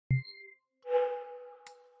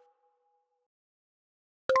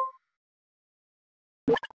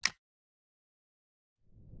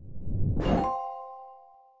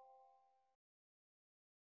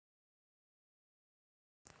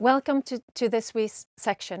Welcome to this week's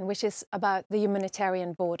section, which is about the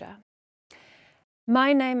humanitarian border.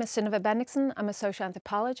 My name is Synnove Bendixen. I'm a social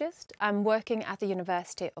anthropologist. I'm working at the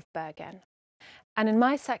University of Bergen. And in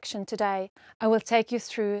my section today, I will take you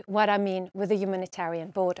through what I mean with the humanitarian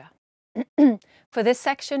border. For this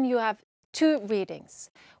section, you have two readings.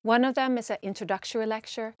 One of them is an introductory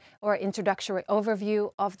lecture or introductory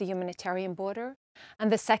overview of the humanitarian border.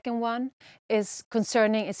 And the second one is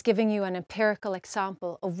giving you an empirical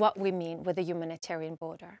example of what we mean with the humanitarian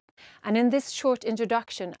border. And in this short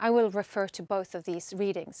introduction, I will refer to both of these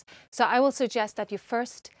readings. So I will suggest that you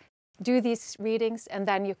first do these readings and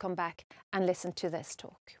then you come back and listen to this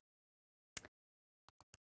talk.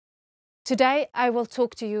 Today, I will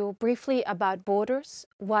talk to you briefly about borders.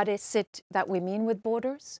 What is it that we mean with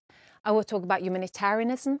borders? I will talk about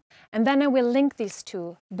humanitarianism, and then I will link these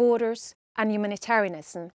two, borders and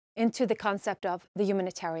humanitarianism, into the concept of the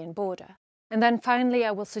humanitarian border. And then finally,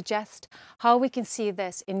 I will suggest how we can see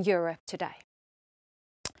this in Europe today.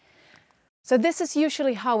 So this is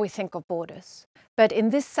usually how we think of borders. But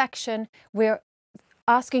in this section, we're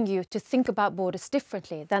asking you to think about borders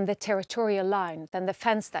differently than the territorial line, than the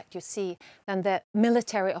fence that you see, than the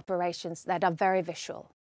military operations that are very visual.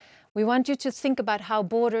 We want you to think about how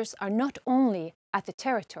borders are not only at the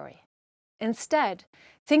territory. Instead,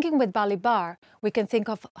 thinking with Balibar, we can think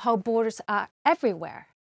of how borders are everywhere,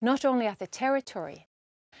 not only at the territory.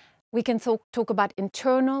 We can talk about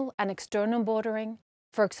internal and external bordering.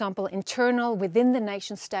 For example, internal within the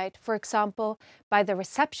nation state, for example, by the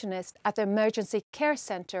receptionist at the emergency care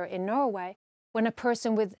center in Norway when a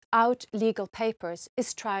person without legal papers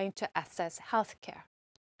is trying to access healthcare.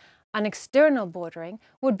 An external bordering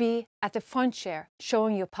would be at the frontier,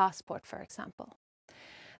 showing your passport, for example.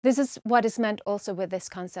 This is what is meant also with this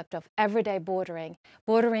concept of everyday bordering,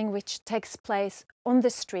 bordering which takes place on the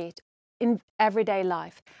street in everyday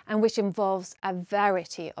life and which involves a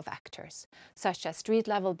variety of actors, such as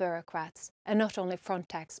street-level bureaucrats and not only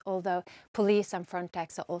Frontex, although police and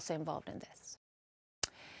Frontex are also involved in this.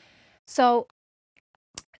 So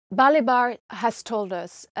Balibar has told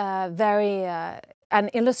us and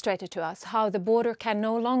illustrated to us how the border can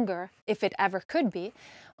no longer, if it ever could be,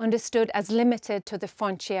 understood as limited to the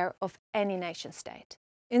frontier of any nation state.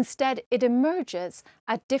 Instead, it emerges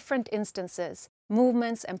at different instances,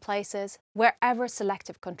 movements and places wherever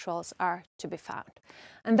selective controls are to be found.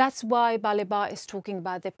 And that's why Balibar is talking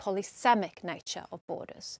about the polysemic nature of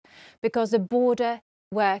borders, because the border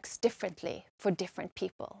works differently for different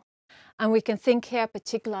people. And we can think here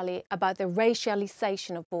particularly about the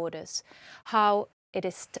racialization of borders, how it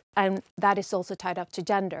is, and that is also tied up to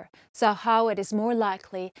gender. So how it is more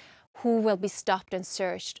likely who will be stopped and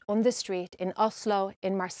searched on the street in Oslo,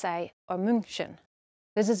 in Marseille or München.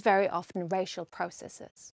 This is very often racial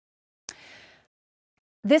processes.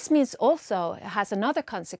 This means also has another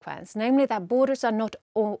consequence, namely that borders are not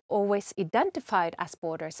always identified as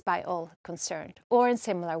borders by all concerned or in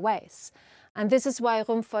similar ways. And this is why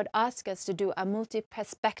Rumford asks us to do a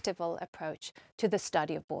multi-perspectival approach to the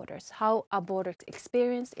study of borders. How are borders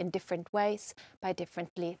experienced in different ways by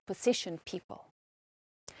differently positioned people?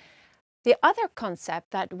 The other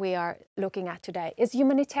concept that we are looking at today is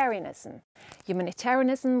humanitarianism.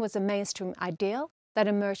 Humanitarianism was a mainstream ideal that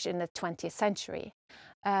emerged in the 20th century.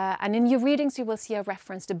 And in your readings, you will see a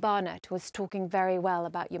reference to Barnett, who is talking very well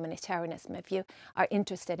about humanitarianism, if you are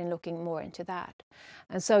interested in looking more into that.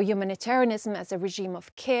 And so humanitarianism as a regime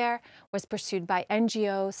of care was pursued by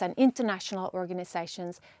NGOs and international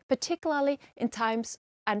organizations, particularly in times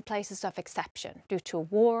and places of exception due to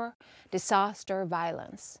war, disaster,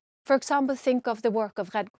 violence. For example, think of the work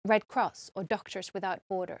of Red Cross or Doctors Without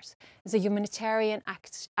Borders. It's a humanitarian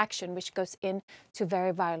action which goes into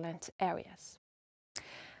very violent areas.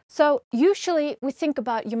 So usually we think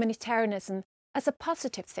about humanitarianism as a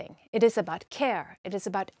positive thing. It is about care. It is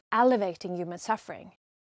about elevating human suffering.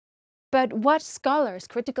 But what scholars,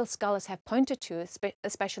 critical scholars, have pointed to,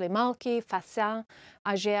 especially Malky, Fassin,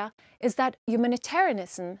 Ager, is that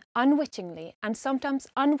humanitarianism unwittingly and sometimes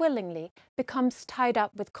unwillingly becomes tied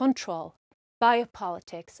up with control,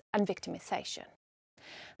 biopolitics and victimization.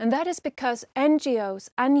 And that is because NGOs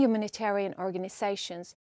and humanitarian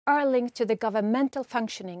organizations are linked to the governmental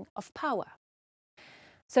functioning of power.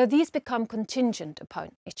 So these become contingent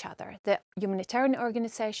upon each other. The humanitarian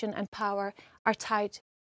organization and power are tied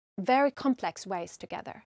very complex ways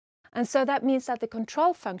together. And so that means that the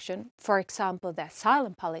control function, for example, the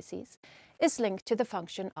asylum policies, is linked to the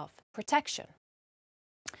function of protection.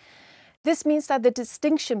 This means that the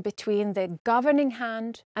distinction between the governing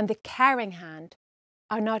hand and the caring hand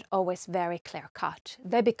are not always very clear-cut.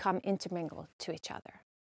 They become intermingled to each other.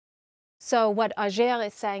 So what Auger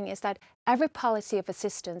is saying is that every policy of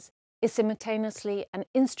assistance is simultaneously an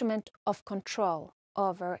instrument of control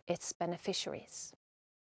over its beneficiaries.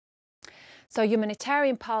 So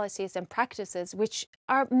humanitarian policies and practices which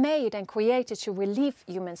are made and created to relieve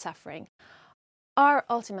human suffering are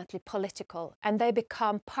ultimately political, and they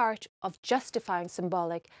become part of justifying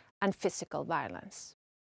symbolic and physical violence.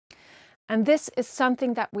 And this is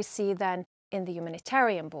something that we see then in the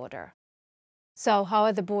humanitarian border. So how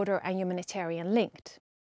are the border and humanitarian linked?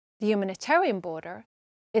 The humanitarian border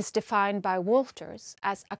is defined by Walters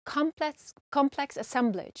as a complex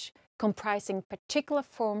assemblage comprising particular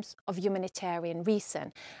forms of humanitarian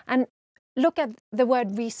reason. And look at the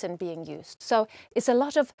word reason being used. So it's a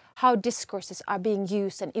lot of how discourses are being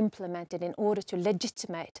used and implemented in order to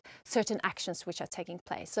legitimate certain actions which are taking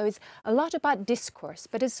place. So it's a lot about discourse,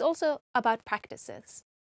 but it's also about practices.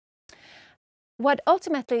 What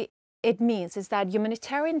ultimately it means is that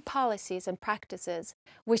humanitarian policies and practices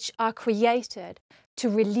which are created to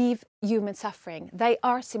relieve human suffering, they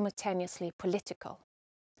are simultaneously political.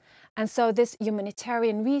 And so this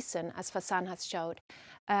humanitarian reason, as Fasan has showed,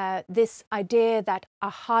 this idea that a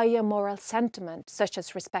higher moral sentiment, such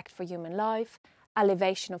as respect for human life,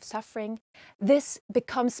 alleviation of suffering, this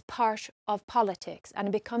becomes part of politics and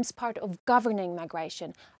it becomes part of governing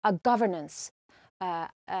migration, a governance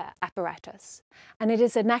apparatus. And it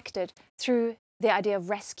is enacted through the idea of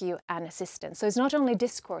rescue and assistance. So it's not only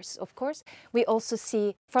discourse, of course, we also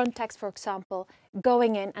see Frontex, for example,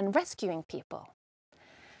 going in and rescuing people.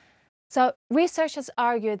 So researchers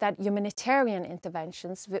argue that humanitarian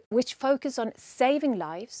interventions which focus on saving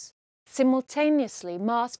lives simultaneously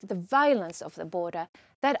mask the violence of the border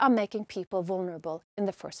that are making people vulnerable in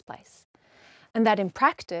the first place. And that in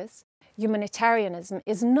practice, humanitarianism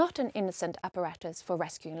is not an innocent apparatus for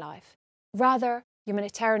rescuing life. Rather,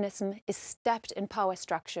 humanitarianism is steeped in power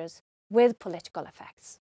structures with political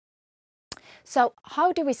effects. So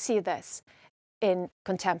how do we see this in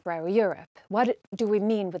contemporary Europe? What do we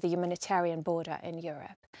mean with the humanitarian border in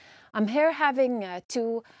Europe? I'm here having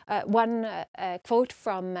one quote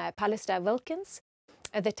from Pallister Wilkins,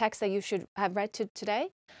 the text that you should have read today,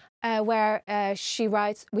 where she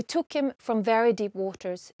writes, "We took him from very deep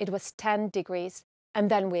waters. It was 10 degrees, and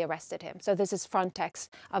then we arrested him." So this is Frontex,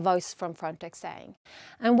 a voice from Frontex saying.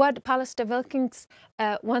 And what Pallister Wilkins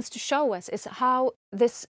wants to show us is how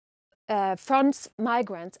this fronts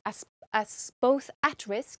migrants as both at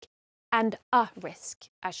risk and a risk,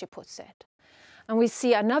 as she puts it. And we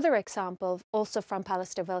see another example also from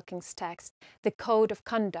Pallister Wilkins' text, the Code of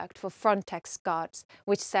Conduct for Frontex guards,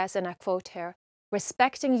 which says, and I quote here,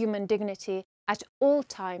 "Respecting human dignity at all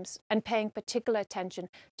times and paying particular attention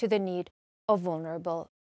to the need of vulnerable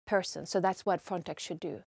persons." So that's what Frontex should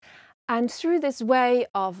do. And through this way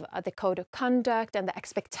of the Code of Conduct and the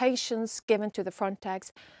expectations given to the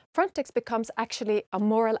Frontex becomes actually a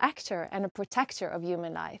moral actor and a protector of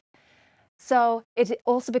human life. So it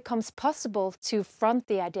also becomes possible to front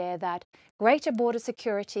the idea that greater border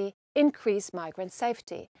security increase migrant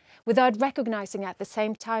safety, without recognizing at the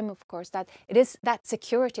same time, of course, that it is that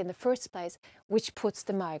security in the first place which puts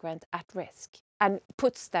the migrant at risk and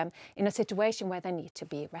puts them in a situation where they need to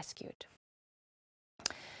be rescued.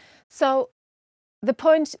 So the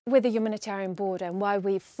point with the humanitarian border and why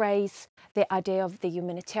we phrase the idea of the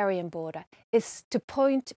humanitarian border is to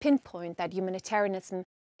pinpoint that humanitarianism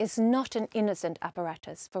is not an innocent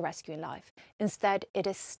apparatus for rescuing life. Instead, it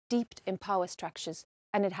is steeped in power structures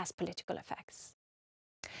and it has political effects.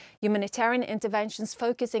 Humanitarian interventions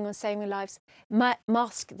focusing on saving lives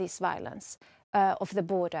mask this violence of the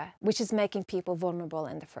border, which is making people vulnerable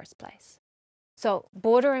in the first place. So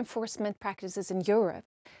border enforcement practices in Europe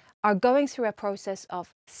are going through a process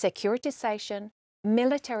of securitization,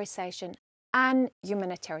 militarization, and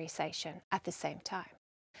humanitarization at the same time.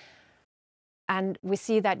 And we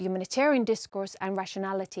see that humanitarian discourse and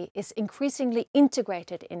rationality is increasingly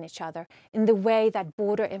integrated in each other in the way that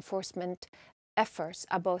border enforcement efforts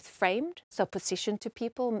are both framed, so positioned to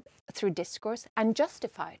people through discourse, and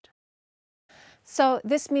justified. So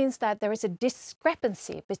this means that there is a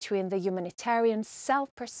discrepancy between the humanitarian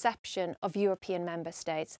self-perception of European member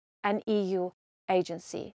states and EU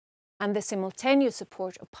agency and the simultaneous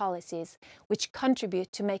support of policies which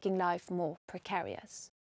contribute to making life more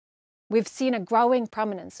precarious. We've seen a growing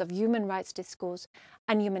prominence of human rights discourse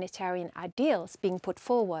and humanitarian ideals being put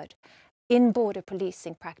forward in border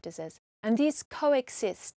policing practices, and these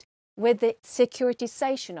coexist with the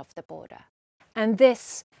securitization of the border. And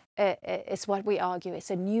this is what we argue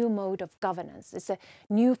is a new mode of governance. It's a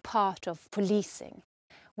new part of policing,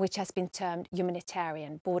 which has been termed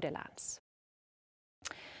humanitarian borderlands.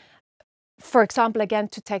 For example, again,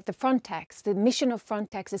 to take the Frontex, the mission of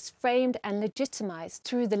Frontex is framed and legitimized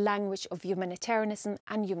through the language of humanitarianism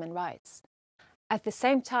and human rights. At the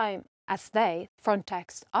same time as they,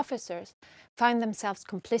 Frontex officers, find themselves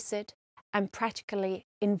complicit and practically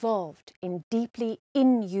involved in deeply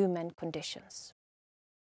inhuman conditions.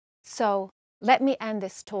 So let me end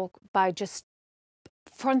this talk by just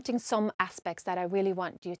fronting some aspects that I really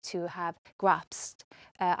want you to have grasped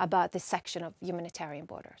about this section of humanitarian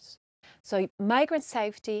borders. So migrant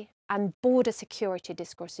safety and border security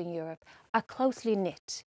discourse in Europe are closely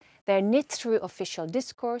knit. They're knit through official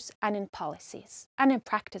discourse and in policies and in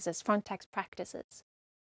practices, Frontex practices.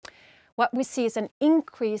 What we see is an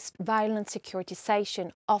increased violent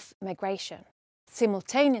securitization of migration,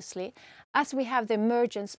 simultaneously as we have the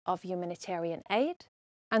emergence of humanitarian aid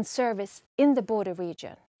and service in the border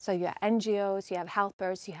region. So you have NGOs, you have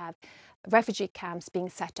helpers, you have refugee camps being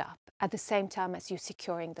set up at the same time as you're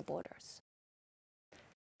securing the borders.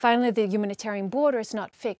 Finally, the humanitarian border is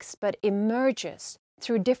not fixed, but emerges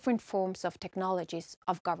through different forms of technologies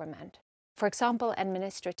of government. For example,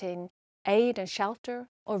 administrating aid and shelter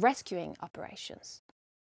or rescuing operations.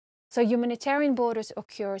 So humanitarian borders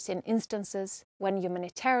occurs in instances when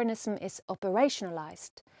humanitarianism is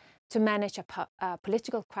operationalized to manage a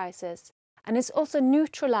political crisis and is also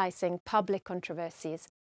neutralizing public controversies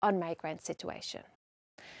on migrant situation.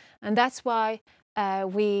 And that's why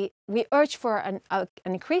we urge for an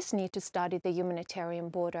increased need to study the humanitarian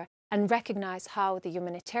border and recognize how the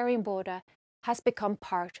humanitarian border has become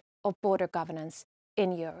part of border governance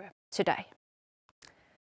in Europe today.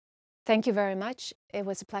 Thank you very much. It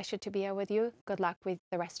was a pleasure to be here with you. Good luck with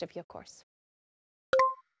the rest of your course.